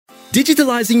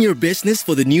Digitalizing your business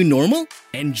for the new normal?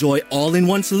 Enjoy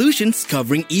all-in-one solutions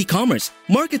covering e-commerce,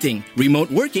 marketing,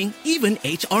 remote working, even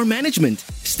HR management.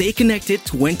 Stay connected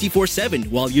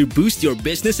 24/7 while you boost your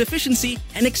business efficiency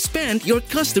and expand your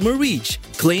customer reach.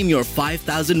 Claim your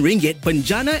 5,000 ringgit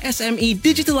Penjana SME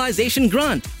Digitalization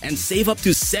Grant and save up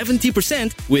to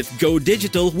 70% with Go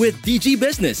Digital with DG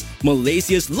Business,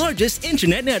 Malaysia's largest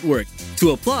internet network.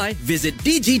 To apply, visit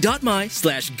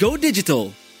dg.my/go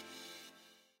digital.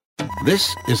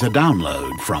 This is a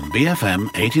download from BFM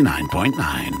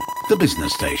 89.9, the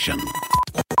business station.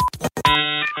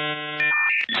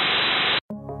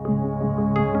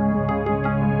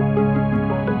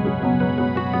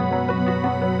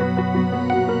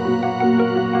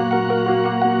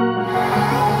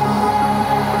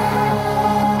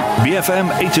 BFM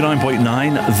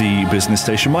 89.9, the business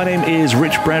station. My name is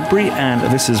Rich Bradbury, and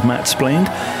this is Matt Splained.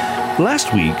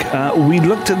 Last week, we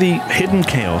looked at the hidden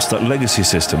chaos that legacy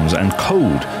systems and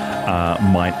code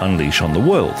might unleash on the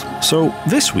world. So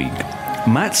this week,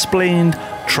 Matt Splained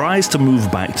tries to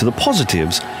move back to the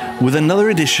positives with another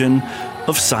edition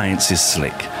of Science is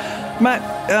Slick. Matt,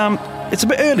 it's a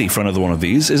bit early for another one of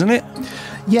these, isn't it?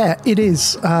 Yeah, it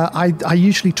is. I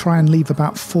usually try and leave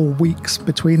about 4 weeks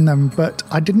between them, but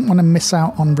I didn't want to miss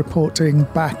out on reporting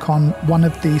back on one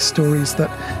of the stories that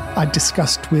I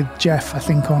discussed with Jeff, I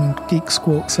think, on Geek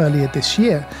Squawks earlier this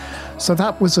year. So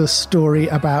that was a story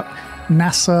about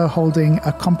NASA holding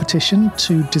a competition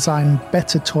to design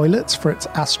better toilets for its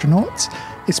astronauts,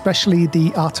 especially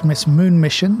the Artemis moon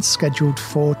mission scheduled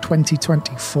for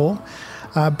 2024.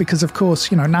 Because, of course,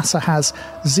 NASA has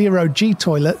zero-G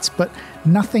toilets, but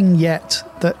nothing yet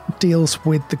that deals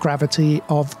with the gravity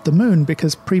of the moon,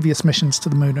 because previous missions to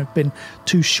the moon have been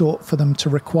too short for them to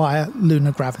require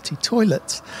lunar gravity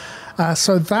toilets.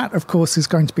 So that, of course, is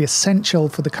going to be essential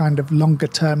for the kind of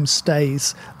longer-term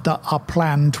stays that are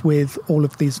planned with all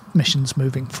of these missions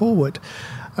moving forward.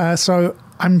 So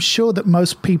I'm sure that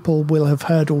most people will have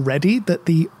heard already that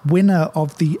the winner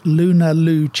of the Lunar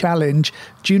Loo Challenge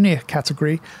junior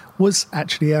category was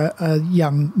actually a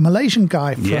young Malaysian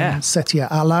guy from Setia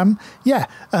Alam.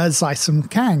 Zaisam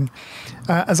Kang.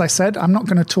 As I said, I'm not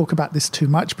going to talk about this too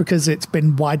much because it's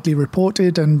been widely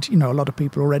reported and, a lot of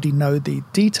people already know the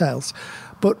details.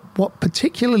 But what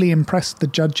particularly impressed the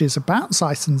judges about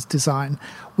Zaisam's design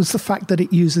was the fact that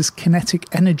it uses kinetic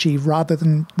energy rather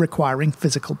than requiring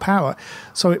physical power.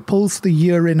 So it pulls the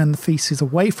urine and the feces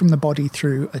away from the body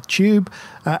through a tube,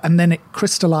 and then it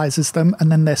crystallizes them,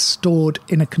 and then they're stored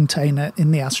in a container in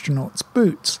the astronaut's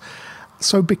boots.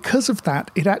 So because of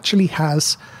that, it actually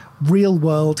has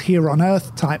real-world,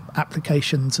 here-on-Earth type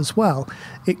applications as well.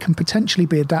 It can potentially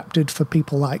be adapted for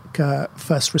people like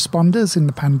first responders in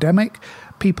the pandemic,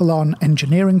 people on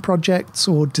engineering projects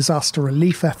or disaster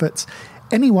relief efforts,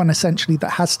 anyone essentially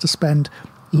that has to spend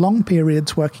long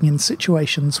periods working in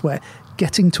situations where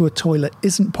getting to a toilet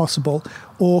isn't possible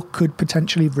or could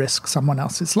potentially risk someone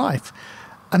else's life.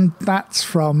 And that's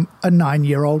from a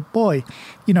 9-year-old boy.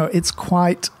 It's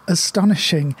quite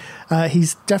astonishing.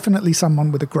 He's definitely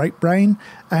someone with a great brain,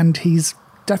 and he's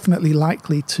definitely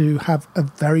likely to have a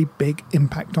very big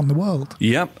impact on the world.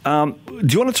 Yep. Do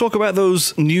you want to talk about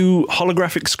those new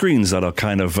holographic screens that are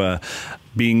kind of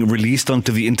being released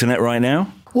onto the internet right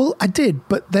now? Well, I did,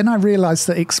 but then I realized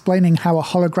that explaining how a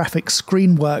holographic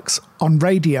screen works on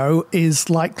radio is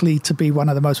likely to be one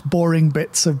of the most boring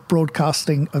bits of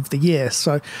broadcasting of the year.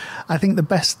 So I think the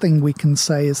best thing we can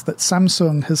say is that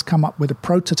Samsung has come up with a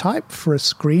prototype for a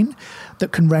screen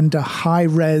that can render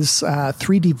high-res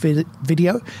 3D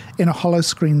video in a hollow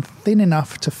screen thin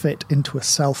enough to fit into a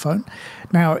cell phone.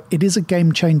 Now, it is a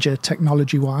game changer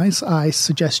technology-wise. I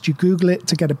suggest you Google it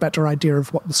to get a better idea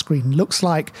of what the screen looks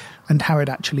like and how it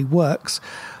actually works.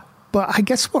 But I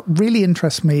guess what really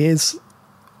interests me is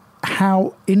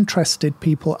how interested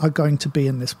people are going to be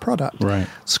in this product. Right.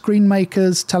 Screen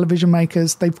makers, television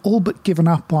makers, they've all but given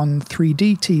up on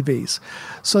 3D TVs.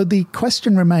 So the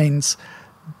question remains,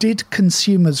 did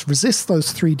consumers resist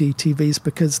those 3D TVs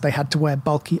because they had to wear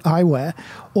bulky eyewear,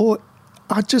 or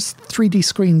are just 3D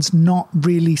screens not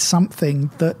really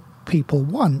something that people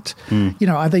want?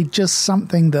 Are they just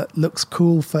something that looks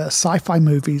cool for sci-fi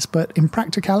movies, but in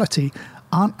practicality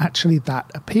aren't actually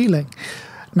that appealing?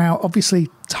 Now, obviously,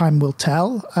 time will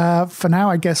tell. For now,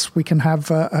 I guess we can have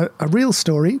a real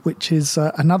story, which is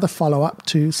another follow-up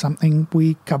to something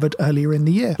we covered earlier in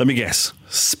the year. Let me guess.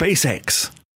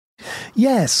 SpaceX.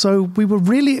 Yeah, so we were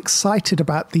really excited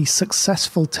about the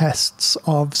successful tests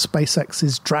of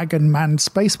SpaceX's Dragon manned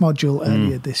space module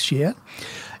earlier this year.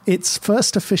 Its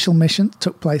first official mission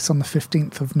took place on the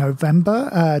 15th of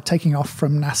November, taking off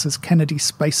from NASA's Kennedy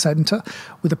Space Center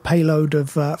with a payload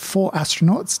of 4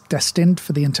 astronauts destined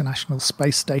for the International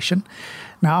Space Station.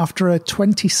 Now, after a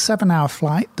 27-hour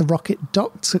flight, the rocket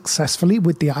docked successfully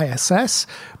with the ISS,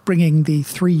 bringing the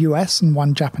 3 US and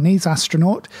 1 Japanese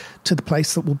astronaut to the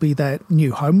place that will be their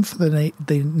new home for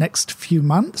the next few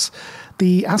months.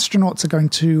 The astronauts are going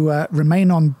to remain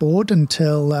on board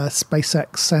until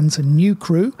SpaceX sends a new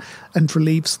crew and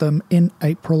relieves them in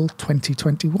April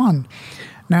 2021.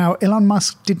 Now, Elon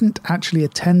Musk didn't actually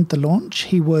attend the launch.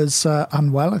 He was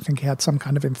unwell. I think he had some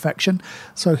kind of infection.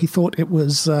 So he thought it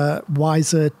was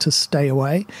wiser to stay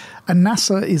away. And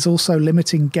NASA is also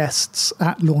limiting guests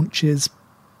at launches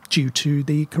due to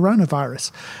the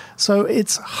coronavirus. So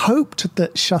it's hoped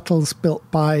that shuttles built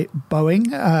by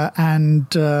Boeing and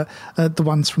the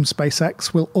ones from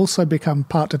SpaceX will also become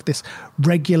part of this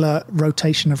regular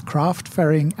rotation of craft,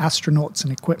 ferrying astronauts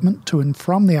and equipment to and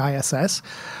from the ISS.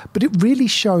 But it really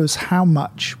shows how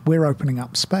much we're opening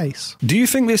up space. Do you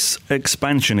think this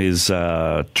expansion is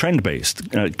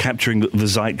trend-based, capturing the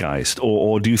zeitgeist,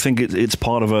 or do you think it's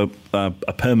part of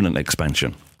a permanent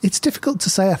expansion? It's difficult to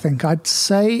say, I think. I'd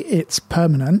say it's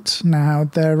permanent. Now,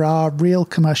 there are real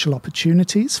commercial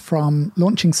opportunities from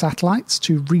launching satellites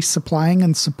to resupplying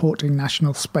and supporting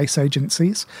national space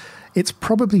agencies. It's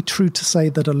probably true to say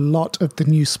that a lot of the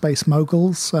new space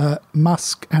moguls,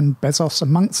 Musk and Bezos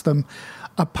amongst them,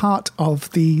 are part of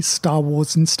the Star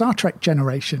Wars and Star Trek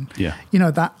generation. Yeah. You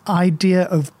know, that idea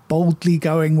of boldly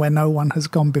going where no one has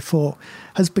gone before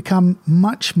has become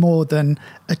much more than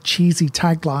a cheesy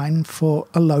tagline for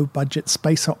a low-budget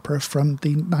space opera from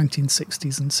the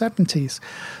 1960s and 70s.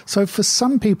 So for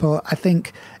some people, I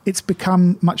think it's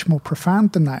become much more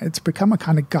profound than that. It's become a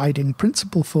kind of guiding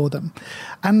principle for them.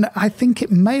 And I think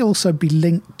it may also be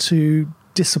linked to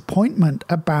disappointment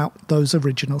about those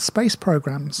original space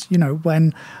programs. You know,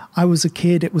 when I was a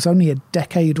kid, it was only a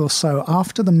decade or so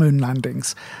after the moon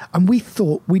landings, and we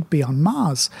thought we'd be on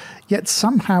Mars. Yet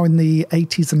somehow in the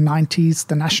 80s and 90s,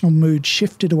 the national mood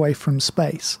shifted away from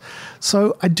space.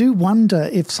 So I do wonder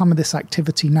if some of this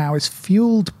activity now is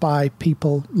fueled by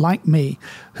people like me,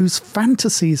 whose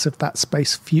fantasies of that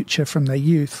space future from their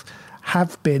youth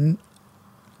have been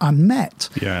unmet.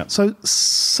 Yeah. So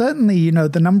certainly, you know,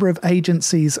 the number of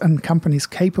agencies and companies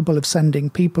capable of sending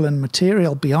people and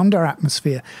material beyond our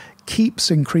atmosphere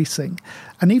keeps increasing.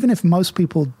 And even if most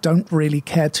people don't really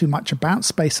care too much about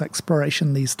space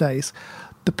exploration these days,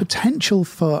 the potential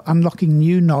for unlocking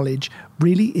new knowledge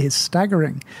really is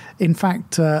staggering. In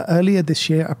fact, earlier this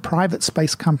year, a private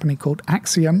space company called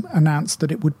Axiom announced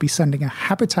that it would be sending a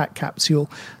Habitat capsule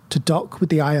to dock with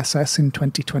the ISS in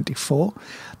 2024.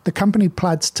 The company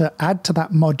plans to add to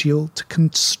that module to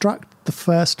construct the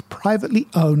first privately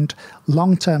owned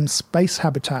long-term space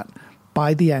habitat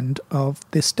by the end of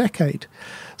this decade.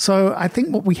 So I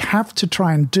think what we have to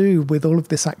try and do with all of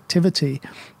this activity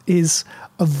is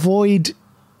avoid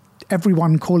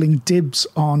everyone calling dibs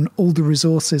on all the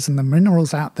resources and the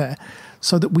minerals out there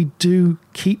so that we do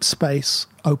keep space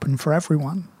open for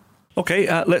everyone. Okay,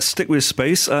 let's stick with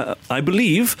space. I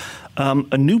believe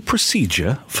a new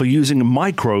procedure for using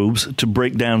microbes to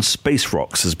break down space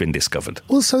rocks has been discovered.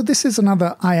 Well, so this is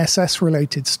another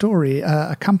ISS-related story.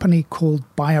 A company called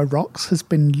BioRocks has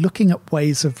been looking at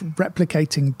ways of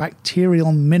replicating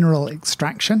bacterial mineral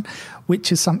extraction,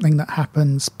 which is something that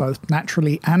happens both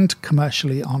naturally and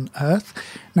commercially on Earth.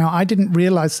 Now, I didn't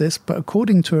realize this, but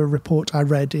according to a report I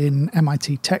read in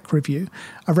MIT Tech Review,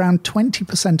 around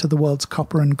 20% of the world's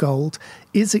copper and gold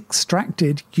is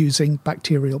extracted using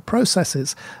bacterial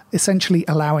processes, essentially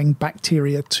allowing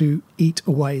bacteria to eat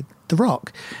away the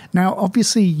rock. Now,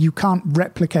 obviously, you can't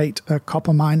replicate a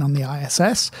copper mine on the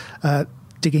ISS.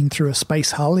 Digging through a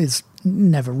space hull is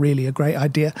never really a great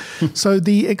idea. So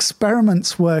the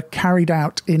experiments were carried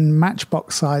out in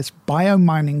matchbox-sized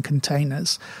biomining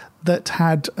containers that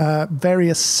had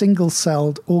various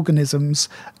single-celled organisms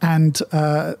and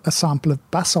a sample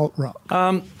of basalt rock.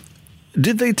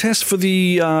 Did they test for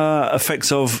the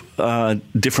effects of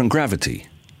different gravity?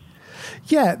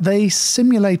 Yeah, they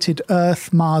simulated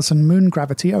Earth, Mars, and Moon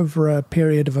gravity over a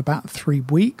period of about 3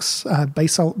 weeks.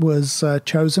 Basalt was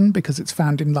chosen because it's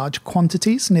found in large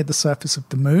quantities near the surface of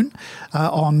the Moon,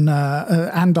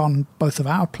 and on both of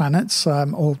our planets,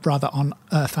 or rather on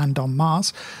Earth and on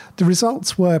Mars. The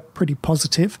results were pretty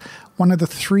positive. One of the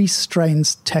 3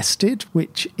 strains tested,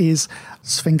 which is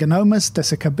Sphinganomus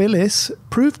dessicabilis,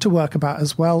 proved to work about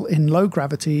as well in low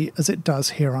gravity as it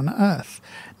does here on Earth.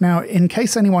 Now, in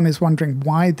case anyone is wondering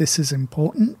why this is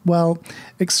important, well,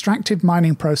 extractive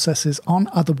mining processes on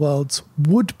other worlds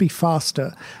would be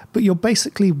faster, but you're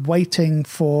basically waiting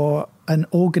for an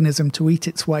organism to eat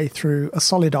its way through a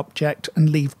solid object and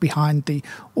leave behind the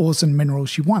ores and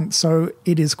minerals you want. So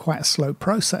it is quite a slow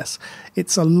process.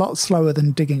 It's a lot slower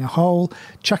than digging a hole,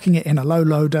 chucking it in a low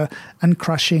loader, and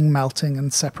crushing, melting,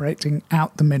 and separating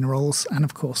out the minerals and,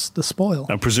 of course, the spoil.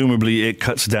 And presumably it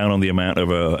cuts down on the amount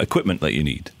of equipment that you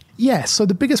need. Yeah, so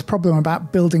the biggest problem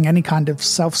about building any kind of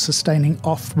self-sustaining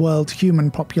off-world human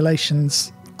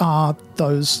populations are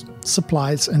those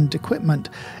supplies and equipment.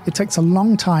 It takes a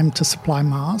long time to supply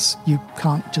Mars. You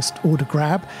can't just order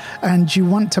grab. And you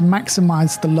want to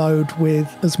maximize the load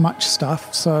with as much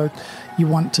stuff. So you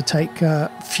want to take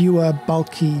fewer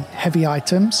bulky, heavy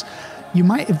items. You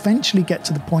might eventually get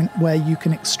to the point where you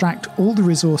can extract all the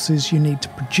resources you need to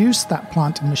produce that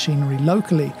plant and machinery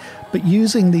locally. But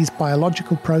using these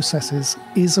biological processes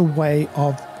is a way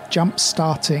of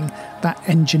jump-starting that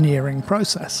engineering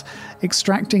process,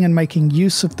 extracting and making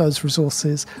use of those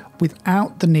resources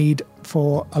without the need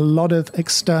for a lot of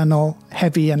external,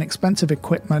 heavy and expensive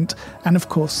equipment, and of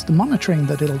course the monitoring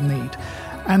that it'll need.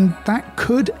 And that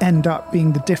could end up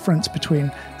being the difference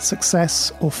between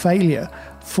success or failure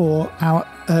for our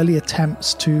early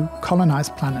attempts to colonize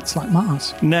planets like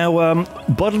Mars. Now,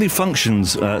 bodily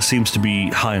functions seems to be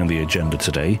high on the agenda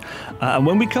today. And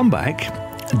when we come back,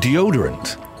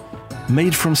 deodorant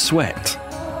made from sweat.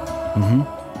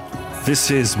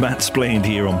 This is Matt Splained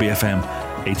here on BFM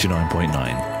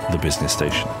 89.9, the business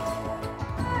station.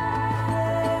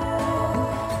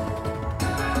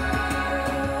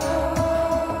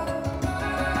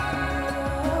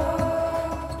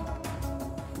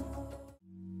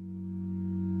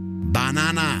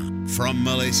 Banana from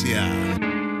Malaysia.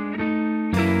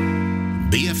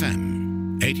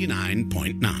 BFM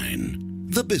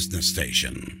 89.9, the business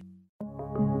station.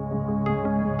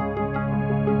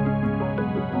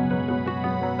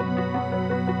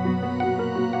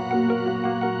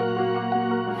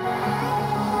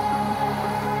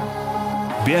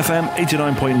 BFM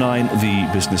 89.9,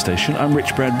 the business station. I'm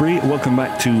Rich Bradbury. Welcome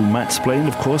back to Matt Splained.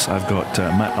 Of course, I've got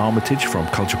Matt Armitage from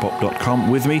culturepop.com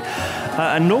with me.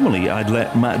 And normally I'd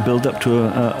let Matt build up to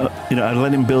I'd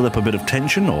let him build up a bit of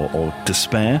tension or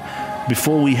despair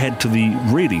before we head to the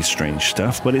really strange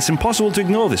stuff. But it's impossible to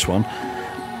ignore this one.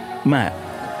 Matt,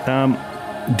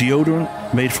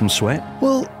 deodorant made from sweat?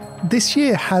 Well, this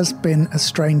year has been a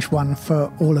strange one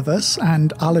for all of us,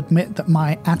 and I'll admit that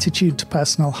my attitude to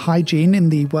personal hygiene in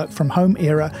the work-from-home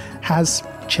era has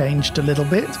changed a little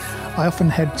bit. I often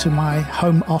head to my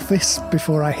home office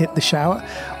before I hit the shower.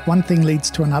 One thing leads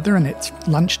to another, and it's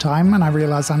lunchtime, and I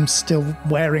realise I'm still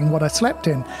wearing what I slept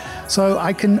in. So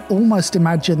I can almost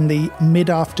imagine the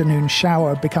mid-afternoon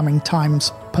shower becoming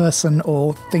Time's person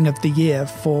or thing of the year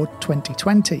for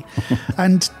 2020.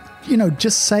 And,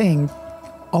 just saying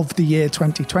of the year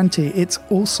 2020, it's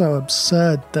also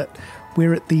absurd that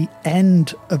we're at the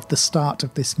end of the start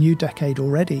of this new decade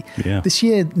already. Yeah. This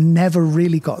year never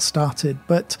really got started,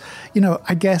 but,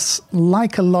 I guess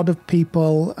like a lot of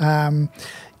people,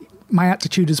 my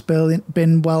attitude has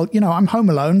been, well, I'm home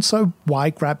alone, so why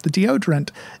grab the deodorant?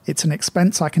 It's an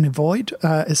expense I can avoid,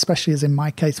 especially as in my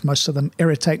case, most of them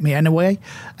irritate me anyway,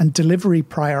 and delivery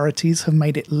priorities have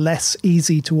made it less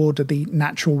easy to order the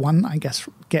natural one, I guess,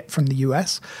 get from the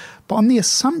US. But on the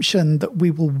assumption that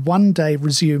we will one day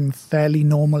resume fairly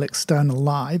normal external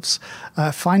lives,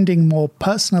 finding more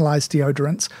personalized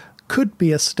deodorants could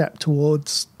be a step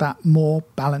towards that more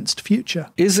balanced future.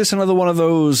 Is this another one of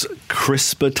those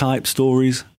CRISPR-type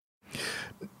stories?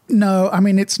 No, I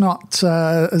mean, it's not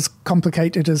as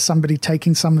complicated as somebody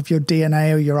taking some of your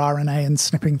DNA or your RNA and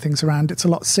snipping things around. It's a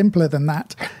lot simpler than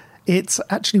that. It's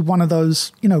actually one of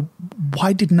those,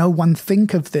 why did no one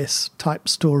think of this type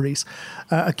stories?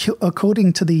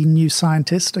 According to the New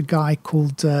Scientist, a guy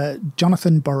called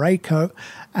Jonathan Borrego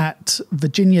at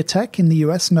Virginia Tech in the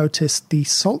US noticed the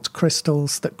salt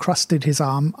crystals that crusted his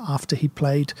arm after he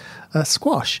played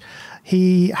squash.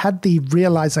 He had the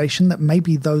realization that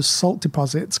maybe those salt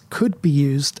deposits could be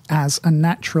used as a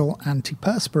natural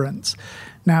antiperspirant.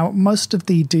 Now, most of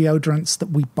the deodorants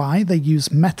that we buy, they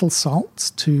use metal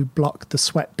salts to block the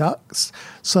sweat ducts.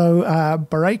 So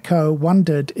Borrego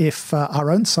wondered if our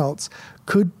own salts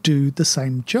could do the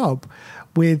same job.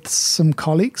 With some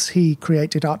colleagues, he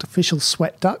created artificial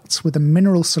sweat ducts with a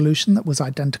mineral solution that was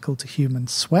identical to human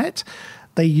sweat.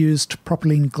 They used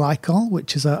propylene glycol,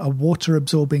 which is a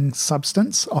water-absorbing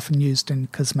substance often used in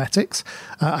cosmetics.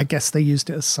 I guess they used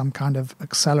it as some kind of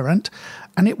accelerant.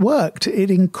 And it worked.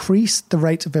 It increased the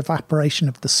rate of evaporation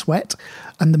of the sweat,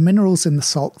 and the minerals in the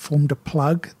salt formed a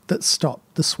plug that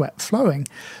stopped the sweat flowing.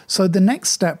 So the next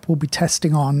step will be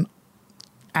testing on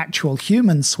actual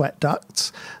human sweat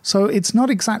ducts. So it's not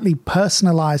exactly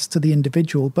personalized to the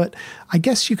individual, but I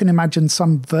guess you can imagine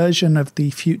some version of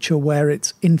the future where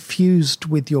it's infused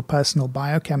with your personal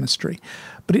biochemistry.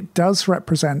 But it does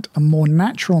represent a more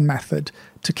natural method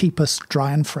to keep us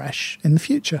dry and fresh in the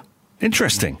future.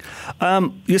 Interesting.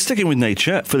 You're sticking with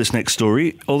nature for this next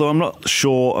story, although I'm not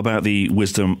sure about the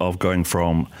wisdom of going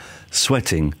from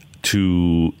sweating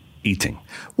to eating.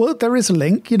 Well, there is a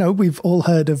link. You know, we've all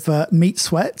heard of meat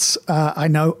sweats. I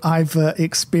know I've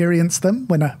experienced them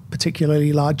when a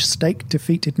particularly large steak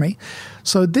defeated me.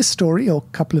 So this story, or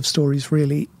a couple of stories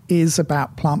really, is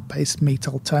about plant-based meat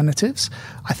alternatives.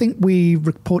 I think we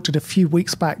reported a few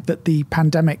weeks back that the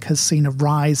pandemic has seen a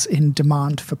rise in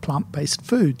demand for plant-based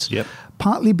foods. Yep.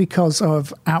 Partly because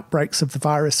of outbreaks of the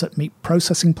virus at meat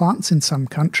processing plants in some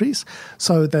countries.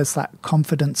 So there's that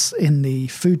confidence in the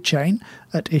food chain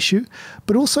at issue,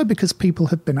 but also because people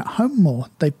have been at home more.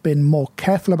 They've been more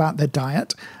careful about their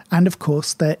diet, and of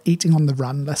course, they're eating on the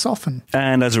run less often.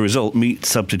 And as a result, meat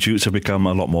substitutes have become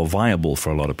a lot more viable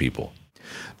for a lot of people.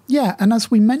 Yeah, and as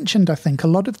we mentioned, I think a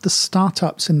lot of the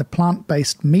startups in the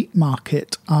plant-based meat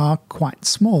market are quite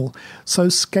small. So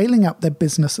scaling up their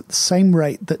business at the same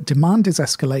rate that demand is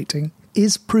escalating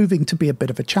is proving to be a bit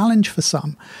of a challenge for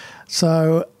some.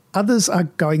 So others are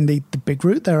going the big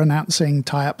route. They're announcing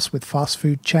tie-ups with fast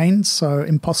food chains. So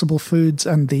Impossible Foods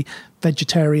and the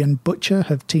Vegetarian Butcher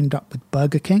have teamed up with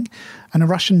Burger King. And a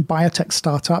Russian biotech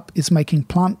startup is making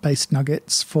plant-based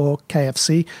nuggets for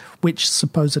KFC, which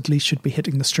supposedly should be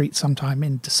hitting the street sometime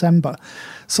in December.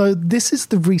 So this is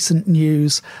the recent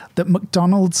news that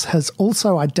McDonald's has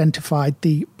also identified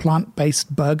the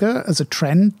plant-based burger as a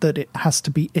trend that it has to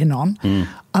be in on.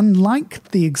 Unlike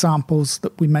the examples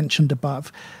that we mentioned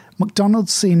above,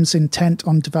 McDonald's seems intent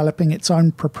on developing its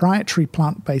own proprietary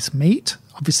plant-based meat.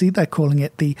 Obviously, they're calling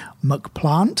it the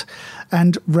McPlant,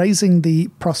 and raising the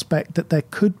prospect that there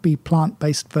could be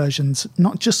plant-based versions,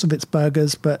 not just of its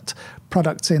burgers, but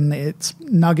products in its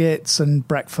nuggets and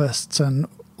breakfasts and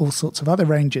all sorts of other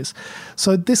ranges.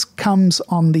 So this comes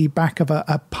on the back of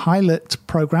a pilot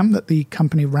program that the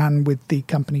company ran with the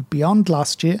company Beyond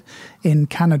last year in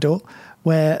Canada,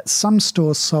 where some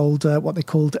stores sold what they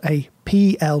called a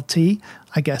PLT,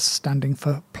 I guess standing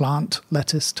for plant,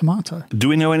 lettuce, tomato. Do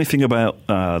we know anything about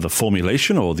the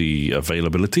formulation or the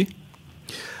availability?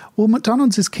 Well,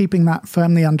 McDonald's is keeping that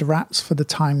firmly under wraps for the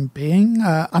time being.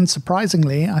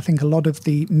 Unsurprisingly, I think a lot of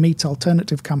the meat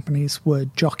alternative companies were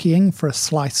jockeying for a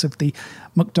slice of the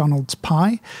McDonald's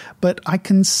pie, but I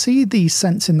can see the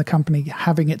sense in the company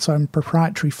having its own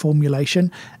proprietary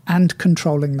formulation and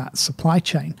controlling that supply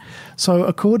chain. So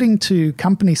according to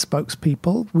company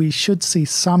spokespeople, we should see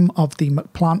some of the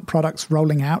McPlant products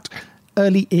rolling out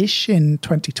early-ish in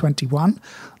 2021,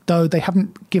 though they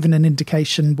haven't given an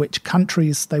indication which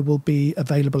countries they will be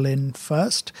available in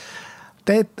first.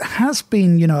 There has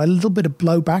been, a little bit of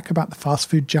blowback about the fast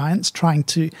food giants trying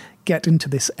to get into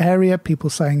this area, people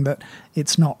saying that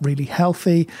it's not really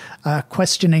healthy,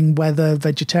 questioning whether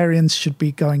vegetarians should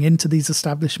be going into these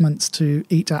establishments to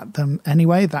eat at them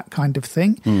anyway, that kind of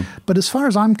thing. But as far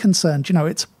as I'm concerned,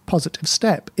 it's a positive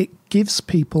step. It gives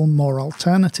people more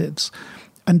alternatives.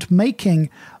 And making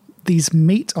these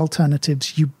meat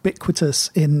alternatives ubiquitous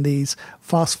in these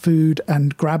fast food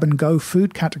and grab-and-go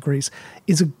food categories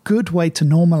is a good way to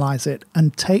normalize it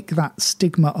and take that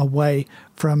stigma away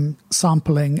from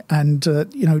sampling and,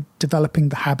 developing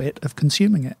the habit of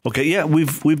consuming it. Okay, yeah,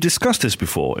 we've discussed this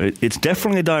before. It's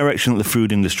definitely a direction that the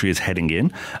food industry is heading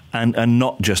in and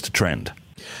not just a trend.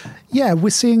 Yeah, we're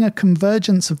seeing a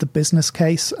convergence of the business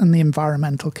case and the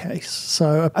environmental case.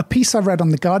 So a piece I read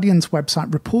on The Guardian's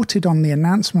website reported on the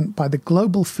announcement by the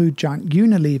global food giant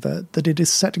Unilever that it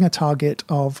is setting a target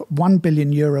of €1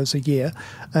 billion a year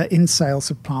in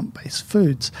sales of plant-based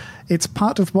foods. It's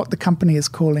part of what the company is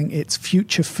calling its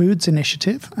Future Foods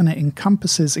initiative, and it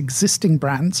encompasses existing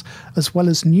brands as well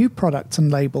as new products and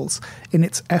labels in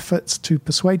its efforts to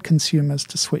persuade consumers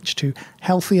to switch to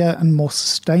healthier and more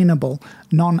sustainable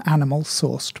non-animal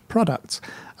sourced products.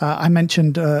 I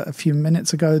mentioned a few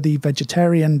minutes ago the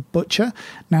vegetarian butcher.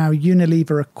 Now,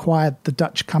 Unilever acquired the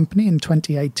Dutch company in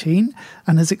 2018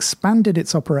 and has expanded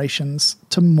its operations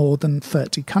to more than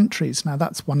 30 countries. Now,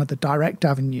 that's one of the direct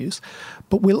avenues.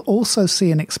 But we'll also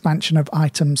see an expansion of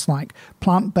items like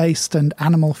plant-based and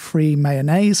animal-free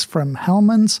mayonnaise from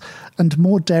Hellmann's and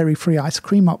more dairy-free ice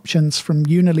cream options from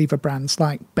Unilever brands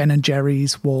like Ben &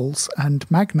 Jerry's, Walls and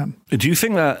Magnum. Do you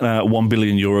think that €1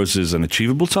 billion is an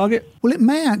achievable target? Well, it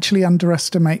may actually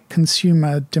underestimate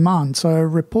consumer demand. So a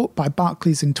report by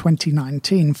Barclays in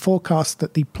 2019 forecast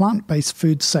that the plant-based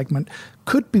food segment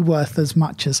could be worth as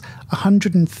much as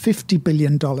 $150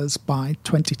 billion by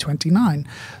 2029.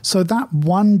 So that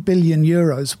 €1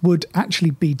 billion would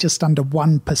actually be just under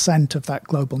 1% of that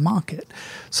global market.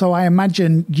 So I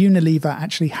imagine Unilever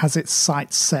actually has its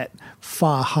sights set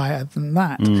far higher than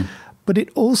that. But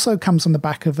it also comes on the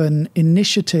back of an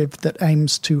initiative that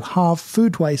aims to halve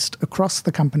food waste across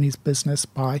the company's business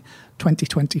by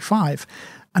 2025.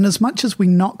 And as much as we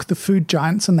knock the food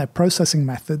giants and their processing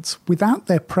methods, without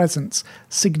their presence,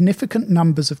 significant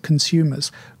numbers of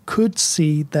consumers could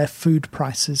see their food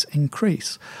prices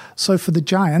increase. So for the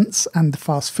giants and the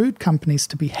fast food companies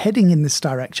to be heading in this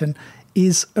direction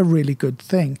is a really good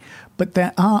thing. But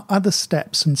there are other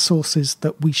steps and sources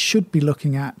that we should be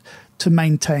looking at to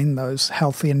maintain those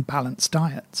healthy and balanced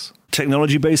diets.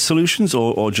 Technology-based solutions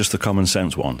or just the common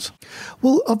sense ones?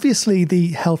 Well, obviously the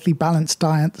healthy, balanced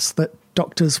diets that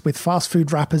doctors with fast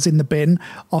food wrappers in the bin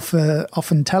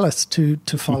often tell us to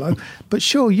follow. But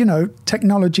sure,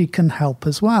 technology can help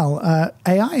as well.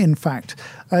 AI, in fact,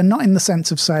 not in the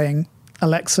sense of saying,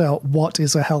 Alexa, what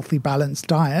is a healthy, balanced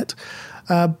diet?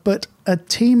 But a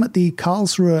team at the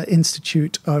Karlsruhe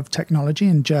Institute of Technology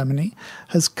in Germany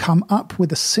has come up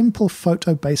with a simple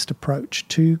photo-based approach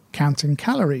to counting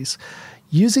calories.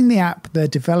 Using the app they're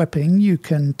developing, you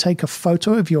can take a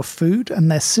photo of your food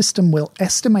and their system will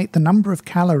estimate the number of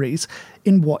calories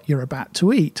in what you're about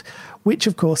to eat, which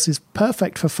of course is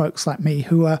perfect for folks like me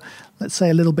who are, let's say,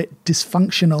 a little bit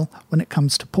dysfunctional when it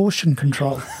comes to portion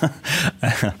control.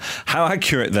 How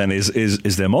accurate then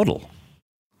is their model?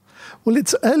 Well,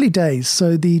 it's early days,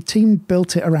 so the team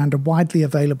built it around a widely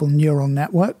available neural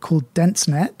network called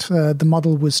DenseNet. The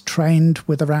model was trained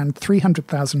with around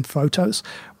 300,000 photos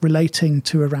relating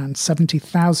to around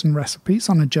 70,000 recipes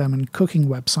on a German cooking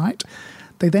website.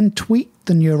 They then tweaked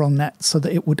the neural net so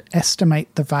that it would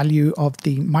estimate the value of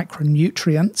the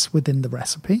micronutrients within the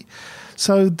recipe.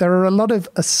 So there are a lot of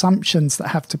assumptions that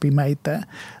have to be made there,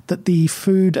 that the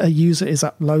food a user is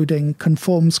uploading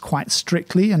conforms quite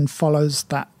strictly and follows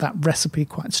that recipe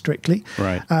quite strictly.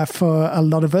 Right. For a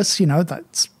lot of us,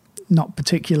 that's not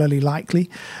particularly likely.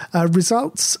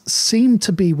 Results seem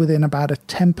to be within about a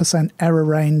 10% error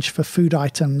range for food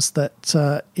items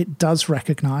that it does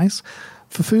recognize.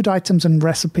 For food items and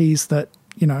recipes that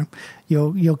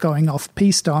you're going off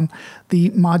piste on, the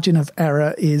margin of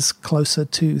error is closer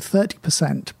to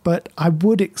 30%. But I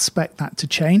would expect that to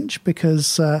change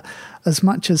because as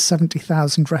much as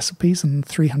 70,000 recipes and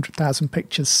 300,000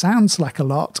 pictures sounds like a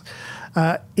lot,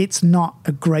 it's not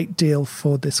a great deal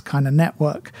for this kind of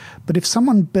network. But if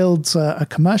someone builds a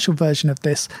commercial version of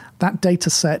this, that data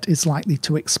set is likely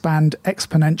to expand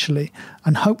exponentially,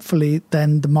 and hopefully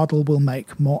then the model will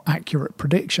make more accurate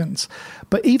predictions.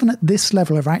 But even at this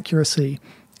level of accuracy,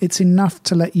 it's enough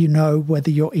to let you know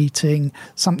whether you're eating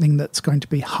something that's going to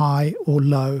be high or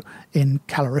low in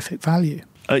calorific value.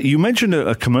 You mentioned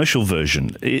a commercial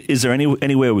version. Is there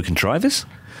any way we can try this?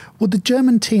 Well, the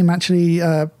German team actually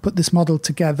put this model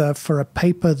together for a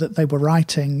paper that they were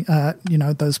writing.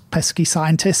 Those pesky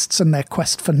scientists and their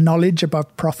quest for knowledge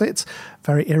above profits.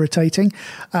 Very irritating.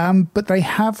 But they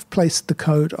have placed the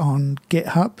code on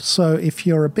GitHub. So if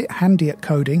you're a bit handy at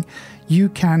coding, you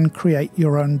can create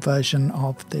your own version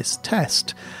of this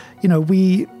test.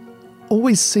 We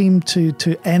always seem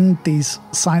to end these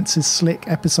Science is Slick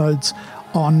episodes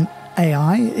on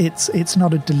AI. It's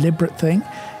not a deliberate thing.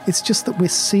 It's just that we're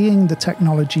seeing the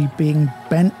technology being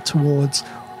bent towards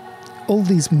all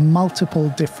these multiple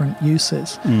different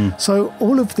uses. So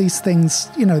all of these things,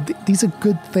 these are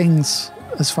good things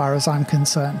as far as I'm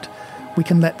concerned. We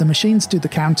can let the machines do the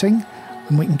counting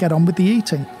and we can get on with the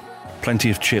eating.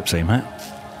 Plenty of chips, eh,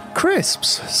 Matt? Crisps,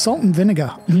 salt and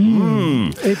vinegar.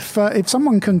 If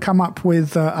someone can come up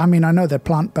with, I know they're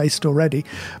plant-based already,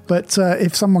 but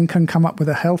if someone can come up with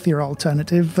a healthier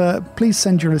alternative, please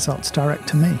send your results direct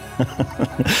to me.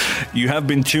 You have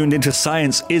been tuned into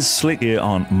Science is Slick here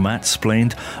on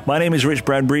Matt-Splained. My name is Rich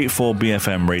Bradbury for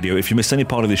BFM Radio. If you missed any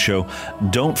part of the show,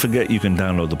 don't forget you can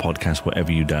download the podcast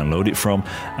wherever you download it from.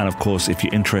 And of course, if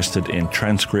you're interested in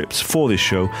transcripts for this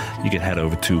show, you can head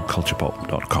over to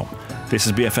culturepop.com. This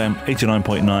is BFM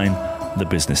 89.9, the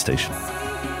business station.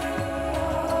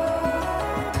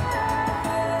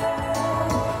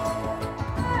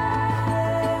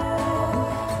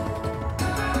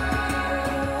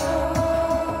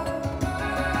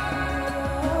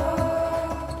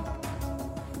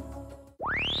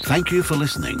 Thank you for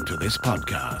listening to this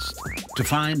podcast. To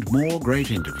find more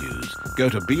great interviews, go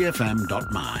to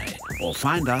bfm.my or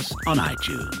find us on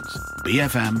iTunes.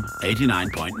 BFM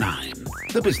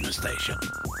 89.9, the business station.